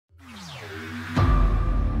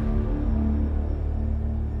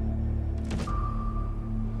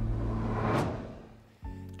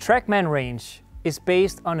TrackMan Range is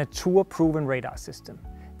based on a tour-proven radar system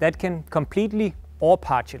that can completely or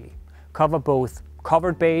partially cover both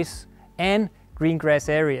covered base and green grass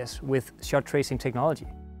areas with shot tracing technology.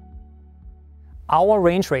 Our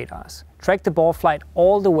range radars track the ball flight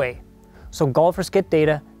all the way, so golfers get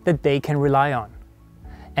data that they can rely on.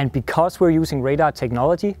 And because we're using radar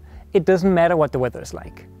technology, it doesn't matter what the weather is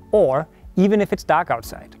like, or even if it's dark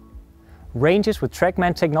outside. Ranges with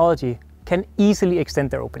TrackMan technology can easily extend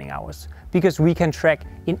their opening hours because we can track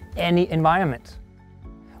in any environment.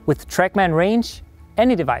 With TrackMan Range,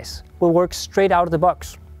 any device will work straight out of the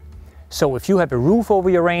box. So if you have a roof over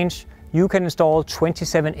your range, you can install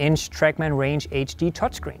 27-inch TrackMan Range HD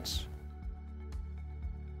touchscreens.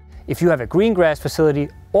 If you have a green grass facility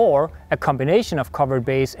or a combination of covered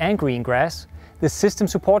base and green grass, the system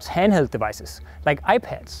supports handheld devices like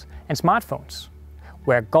iPads and smartphones,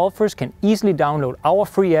 where golfers can easily download our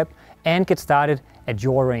free app and get started at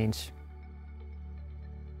your range.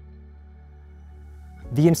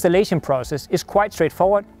 The installation process is quite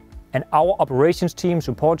straightforward, and our operations team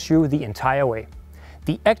supports you the entire way.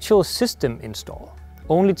 The actual system install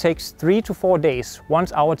only takes 3 to 4 days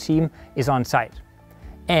once our team is on site.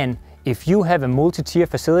 And if you have a multi-tier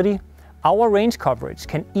facility, our range coverage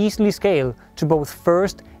can easily scale to both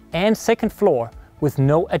first and second floor with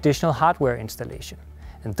no additional hardware installation,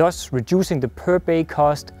 and thus reducing the per bay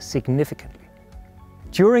cost significantly.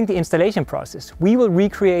 During the installation process, we will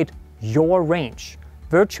recreate your range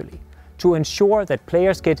virtually to ensure that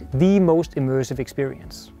players get the most immersive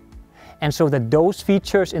experience, and so that those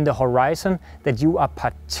features in the horizon that you are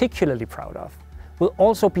particularly proud of will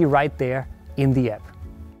also be right there in the app.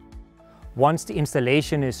 Once the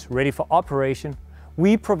installation is ready for operation,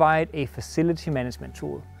 we provide a facility management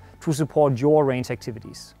tool to support your range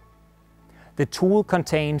activities. The tool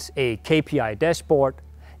contains a KPI dashboard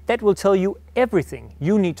that will tell you everything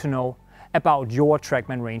you need to know about your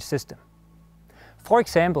TrackMan Range system. For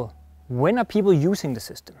example, when are people using the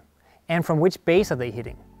system and from which base are they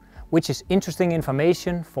hitting, which is interesting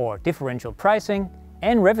information for differential pricing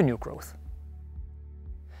and revenue growth.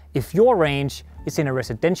 If your range is in a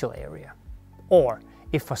residential area, or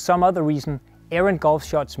if for some other reason errant golf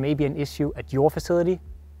shots may be an issue at your facility,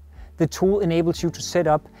 the tool enables you to set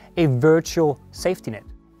up a virtual safety net.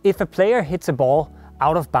 If a player hits a ball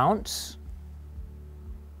out of bounds,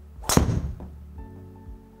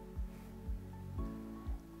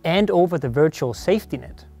 and over the virtual safety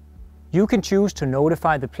net, you can choose to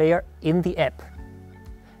notify the player in the app.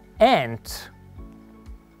 And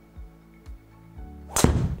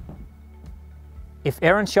if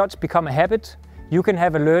errant shots become a habit, you can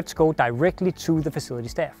have alerts go directly to the facility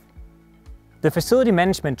staff. The facility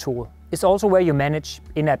management tool is also where you manage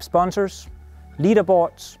in-app sponsors,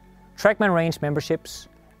 leaderboards, TrackMan Range memberships,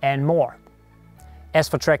 and more. As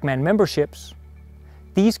for TrackMan memberships,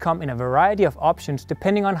 these come in a variety of options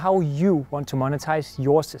depending on how you want to monetize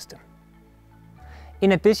your system.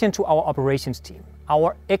 In addition to our operations team,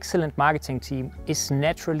 our excellent marketing team is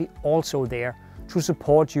naturally also there to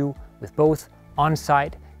support you with both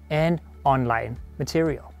on-site and online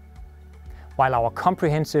material. While our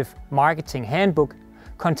comprehensive marketing handbook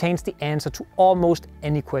contains the answer to almost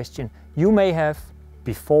any question you may have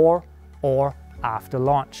before or after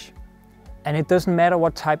launch. And it doesn't matter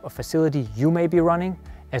what type of facility you may be running,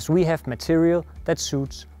 as we have material that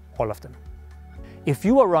suits all of them. If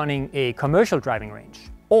you are running a commercial driving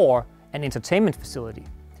range or an entertainment facility,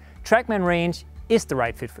 TrackMan Range is the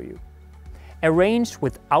right fit for you. A range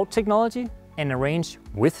without technology and a range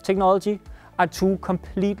with technology are two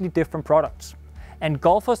completely different products, and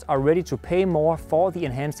golfers are ready to pay more for the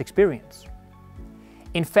enhanced experience.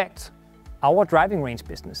 In fact, our driving range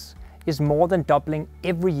business is more than doubling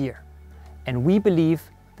every year, and we believe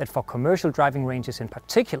that for commercial driving ranges in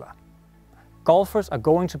particular, golfers are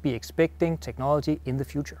going to be expecting technology in the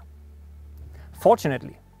future.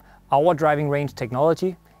 Fortunately, our driving range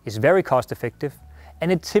technology is very cost effective,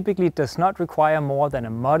 and it typically does not require more than a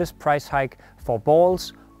modest price hike for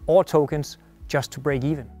balls or tokens just to break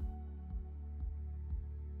even.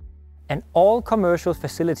 And all commercial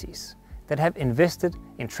facilities that have invested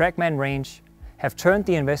in TrackMan Range have turned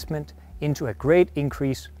the investment into a great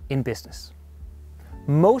increase in business.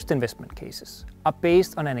 Most investment cases are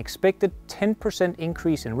based on an expected 10%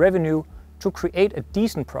 increase in revenue to create a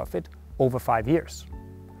decent profit over 5 years.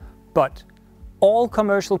 But all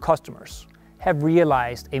commercial customers have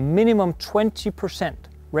realized a minimum 20%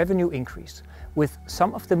 revenue increase, with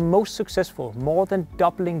some of the most successful more than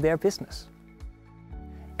doubling their business.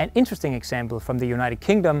 An interesting example from the United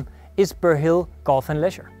Kingdom is Burhill Golf and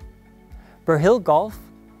Leisure. Burhill Golf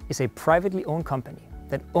is a privately owned company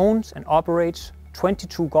that owns and operates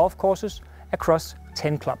 22 golf courses across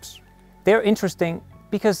 10 clubs. They're interesting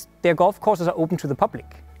because their golf courses are open to the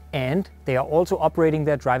public, and they are also operating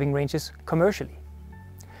their driving ranges commercially.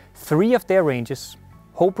 3 of their ranges,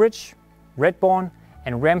 Hope Ridge, Redbourne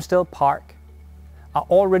and Ramsdale Park, are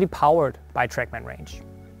already powered by TrackMan Range.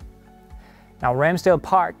 Now, Ramsdale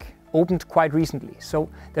Park opened quite recently, so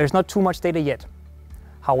there's not too much data yet.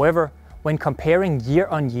 However, when comparing year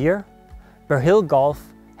on year, Burhill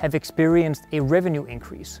Golf have experienced a revenue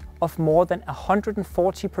increase of more than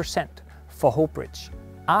 140% for Hope Ridge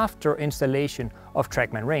after installation of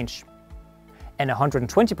TrackMan Range, and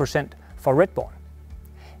 120% for Redbourne.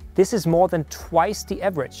 This is more than twice the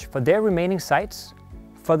average for their remaining sites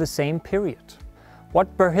for the same period.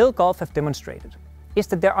 What Burhill Golf have demonstrated is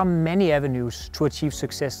that there are many avenues to achieve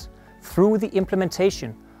success through the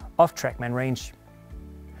implementation of TrackMan Range.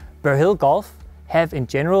 Burhill Golf have in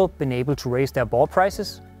general been able to raise their ball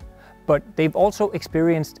prices, but they've also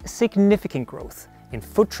experienced significant growth in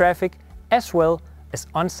foot traffic as well as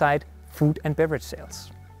on-site food and beverage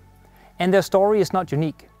sales. And their story is not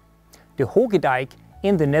unique. The Hoogedijk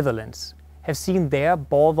in the Netherlands have seen their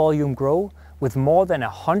ball volume grow with more than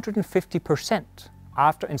 150%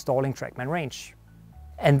 after installing TrackMan Range.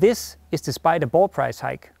 And this is despite a ball price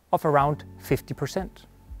hike of around 50%.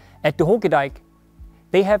 At the Hoogedijk,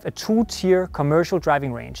 they have a 2-tier commercial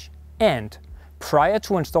driving range, and prior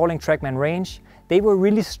to installing TrackMan Range, they were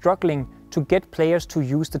really struggling to get players to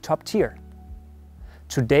use the top tier.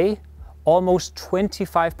 Today, almost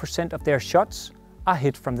 25% of their shots are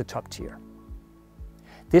hit from the top tier.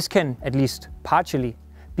 This can, at least partially,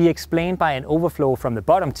 be explained by an overflow from the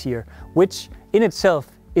bottom tier, which in itself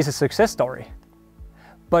is a success story.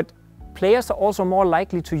 But players are also more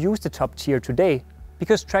likely to use the top tier today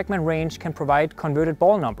because TrackMan Range can provide converted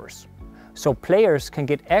ball numbers, so players can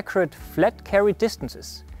get accurate flat carry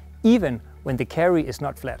distances, even when the carry is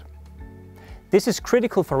not flat. This is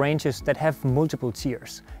critical for ranges that have multiple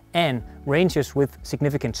tiers and ranges with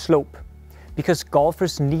significant slope, because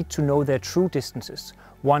golfers need to know their true distances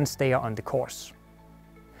once they are on the course.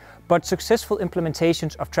 But successful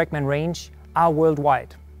implementations of TrackMan Range are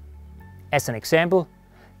worldwide. As an example,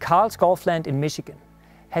 Carl's Golfland in Michigan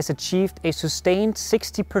has achieved a sustained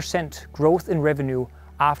 60% growth in revenue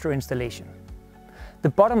after installation. The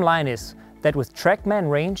bottom line is that with TrackMan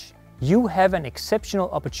Range, you have an exceptional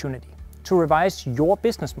opportunity to revise your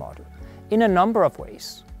business model in a number of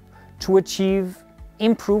ways to achieve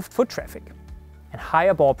improved foot traffic and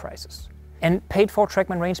higher ball prices, and paid for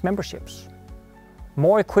TrackMan Range memberships,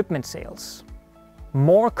 more equipment sales,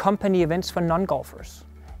 more company events for non-golfers,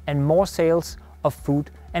 and more sales of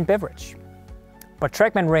food and beverage. But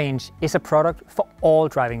TrackMan Range is a product for all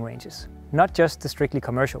driving ranges, not just the strictly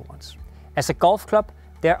commercial ones. As a golf club,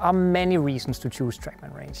 there are many reasons to choose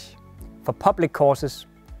TrackMan Range. For public courses,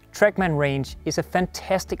 TrackMan Range is a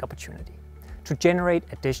fantastic opportunity to generate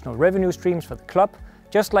additional revenue streams for the club,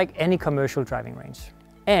 just like any commercial driving range.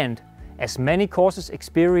 And as many courses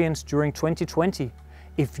experienced during 2020,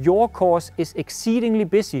 if your course is exceedingly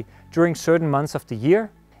busy during certain months of the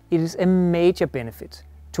year, it is a major benefit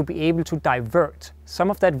to be able to divert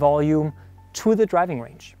some of that volume to the driving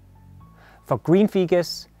range. For green fee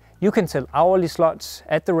guests, you can sell hourly slots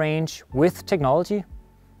at the range with technology,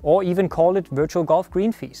 or even call it virtual golf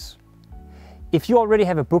green fees. If you already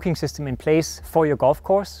have a booking system in place for your golf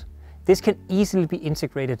course, this can easily be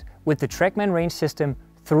integrated with the TrackMan Range system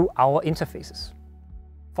through our interfaces.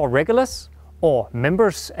 For regulars or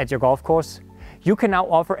members at your golf course, you can now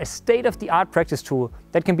offer a state-of-the-art practice tool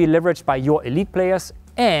that can be leveraged by your elite players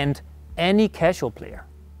and any casual player.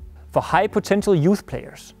 For high-potential youth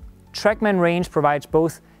players, TrackMan Range provides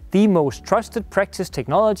both the most trusted practice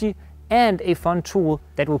technology and a fun tool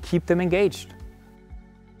that will keep them engaged.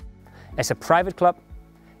 As a private club,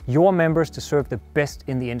 your members deserve the best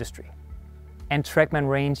in the industry, and TrackMan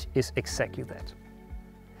Range is exactly that.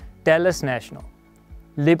 Dallas National,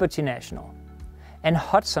 Liberty National, and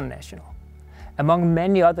Hudson National, among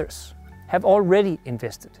many others, have already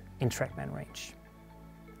invested in TrackMan Range.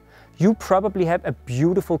 You probably have a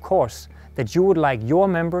beautiful course that you would like your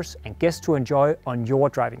members and guests to enjoy on your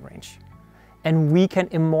driving range. And we can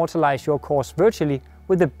immortalize your course virtually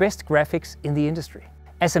with the best graphics in the industry.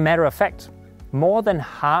 As a matter of fact, more than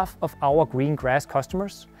half of our green grass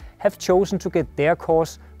customers have chosen to get their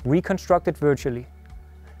course reconstructed virtually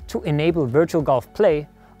to enable virtual golf play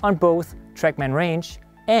on both TrackMan Range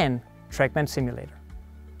and TrackMan Simulator.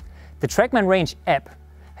 The TrackMan Range app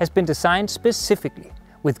has been designed specifically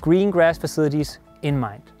with green grass facilities in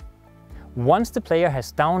mind. Once the player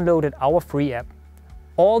has downloaded our free app,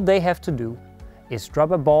 all they have to do is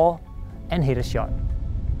drop a ball and hit a shot.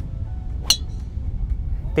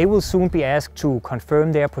 They will soon be asked to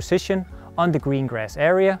confirm their position on the green grass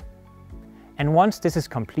area, and once this is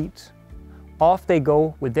complete, off they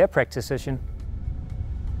go with their practice session,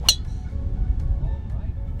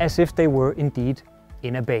 as if they were indeed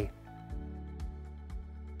in a bay.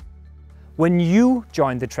 When you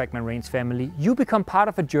join the TrackMan Range family, you become part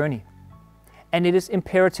of a journey, and it is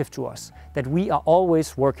imperative to us that we are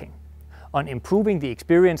always working on improving the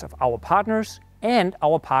experience of our partners and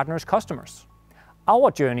our partners' customers. Our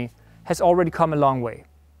journey has already come a long way,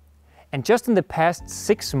 and just in the past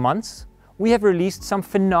 6 months, we have released some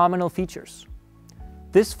phenomenal features.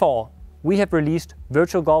 This fall, we have released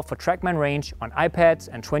Virtual Golf for TrackMan Range on iPads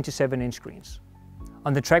and 27-inch screens.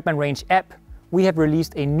 On the TrackMan Range app, we have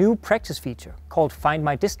released a new practice feature called Find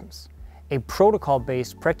My Distance, a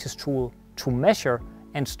protocol-based practice tool to measure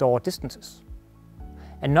and store distances.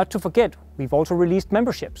 And not to forget, we've also released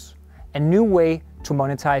memberships, a new way to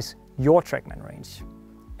monetize your TrackMan Range.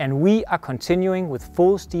 And we are continuing with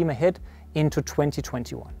full steam ahead into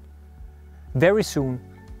 2021. Very soon,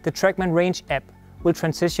 the TrackMan Range app will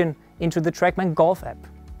transition into the TrackMan Golf app.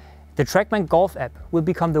 The TrackMan Golf app will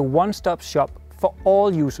become the one-stop shop for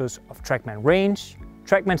all users of TrackMan Range,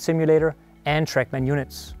 TrackMan Simulator and TrackMan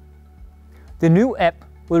units. The new app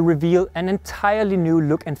will reveal an entirely new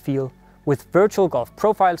look and feel with virtual golf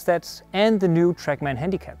profile stats and the new TrackMan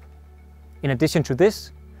handicap. In addition to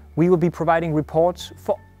this, we will be providing reports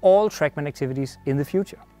for all TrackMan activities in the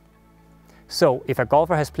future. So if a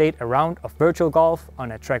golfer has played a round of virtual golf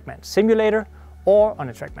on a TrackMan Simulator or on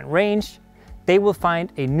a TrackMan Range, they will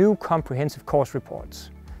find a new comprehensive course report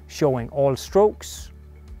showing all strokes,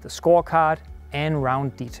 the scorecard and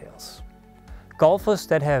round details. Golfers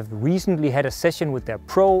that have recently had a session with their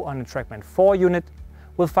pro on a TrackMan 4 unit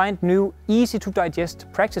will find new,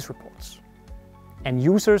 easy-to-digest practice reports. And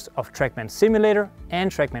users of TrackMan Simulator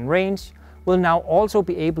and TrackMan Range will now also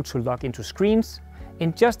be able to log into screens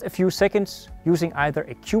in just a few seconds using either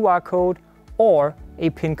a QR code or a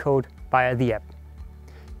PIN code via the app.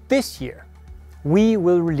 This year, we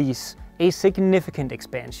will release a significant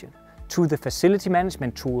expansion to the facility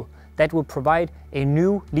management tool that will provide a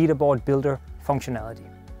new Leaderboard Builder functionality.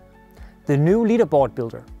 The new Leaderboard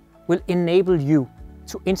Builder will enable you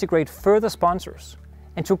to integrate further sponsors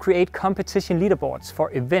and to create competition leaderboards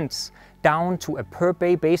for events down to a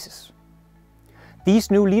per-bay basis.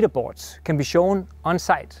 These new leaderboards can be shown on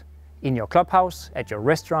site, in your clubhouse, at your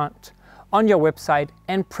restaurant, on your website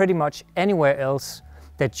and pretty much anywhere else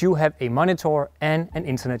that you have a monitor and an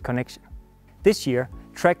internet connection. This year,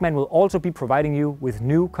 TrackMan will also be providing you with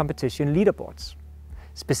new competition leaderboards.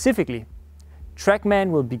 Specifically,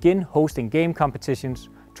 TrackMan will begin hosting game competitions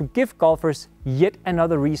to give golfers yet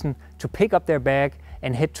another reason to pick up their bag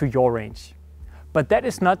and head to your range. But that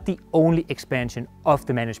is not the only expansion of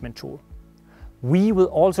the management tool. We will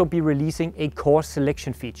also be releasing a course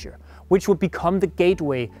selection feature, which will become the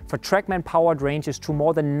gateway for TrackMan-powered ranges to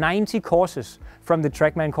more than 90 courses from the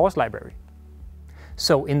TrackMan course library.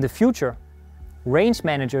 So in the future, range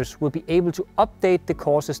managers will be able to update the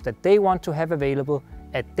courses that they want to have available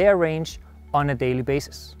at their range on a daily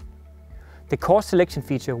basis. The course selection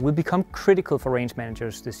feature will become critical for range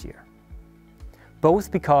managers this year,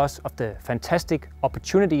 both because of the fantastic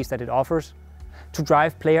opportunities that it offers to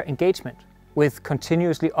drive player engagement with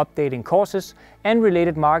continuously updating courses and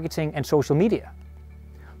related marketing and social media,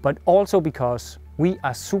 but also because we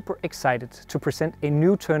are super excited to present a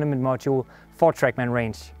new tournament module for TrackMan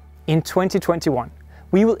Range. In 2021,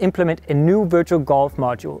 we will implement a new virtual golf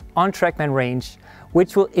module on TrackMan Range,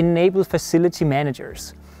 which will enable facility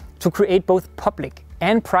managers to create both public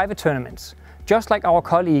and private tournaments, just like our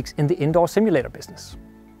colleagues in the indoor simulator business.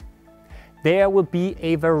 There will be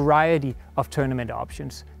a variety of tournament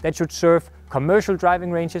options that should serve commercial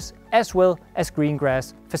driving ranges as well as green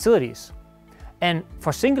grass facilities. And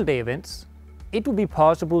for single day events, it will be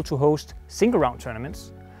possible to host single round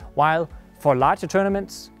tournaments, while for larger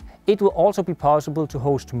tournaments, it will also be possible to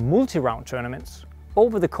host multi-round tournaments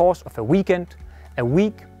over the course of a weekend, a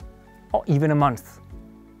week, or even a month.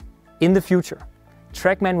 In the future,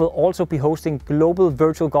 TrackMan will also be hosting global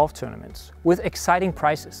virtual golf tournaments with exciting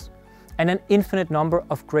prizes and an infinite number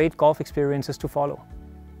of great golf experiences to follow.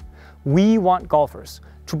 We want golfers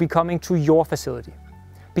to be coming to your facility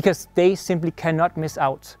because they simply cannot miss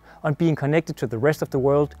out on being connected to the rest of the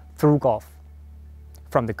world through golf.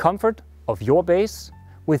 From the comfort of your base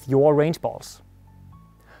with your range balls.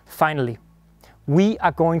 Finally, we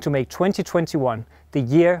are going to make 2021 the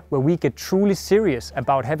year where we get truly serious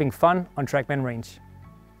about having fun on TrackMan Range.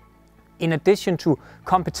 In addition to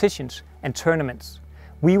competitions and tournaments,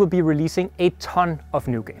 we will be releasing a ton of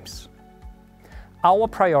new games. Our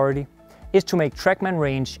priority is to make TrackMan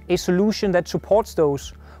Range a solution that supports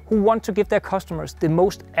those who want to give their customers the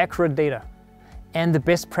most accurate data and the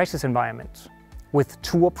best practice environment with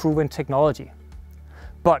tour-proven technology,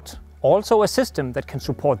 but also a system that can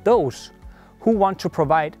support those who want to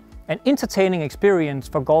provide an entertaining experience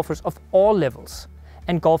for golfers of all levels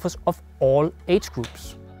and golfers of all age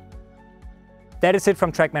groups. That is it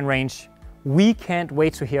from TrackMan Range. We can't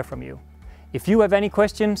wait to hear from you. If you have any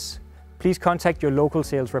questions, please contact your local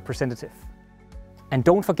sales representative. And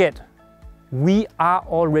don't forget, we are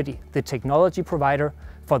already the technology provider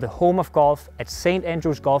for the home of golf at St.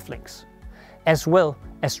 Andrews Golf Links, as well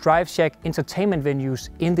as Drive Shack entertainment venues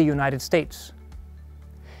in the United States.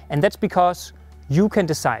 And that's because you can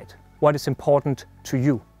decide what is important to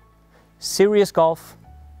you. Serious golf,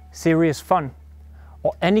 serious fun,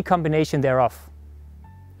 or any combination thereof.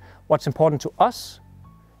 What's important to us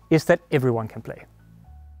is that everyone can play.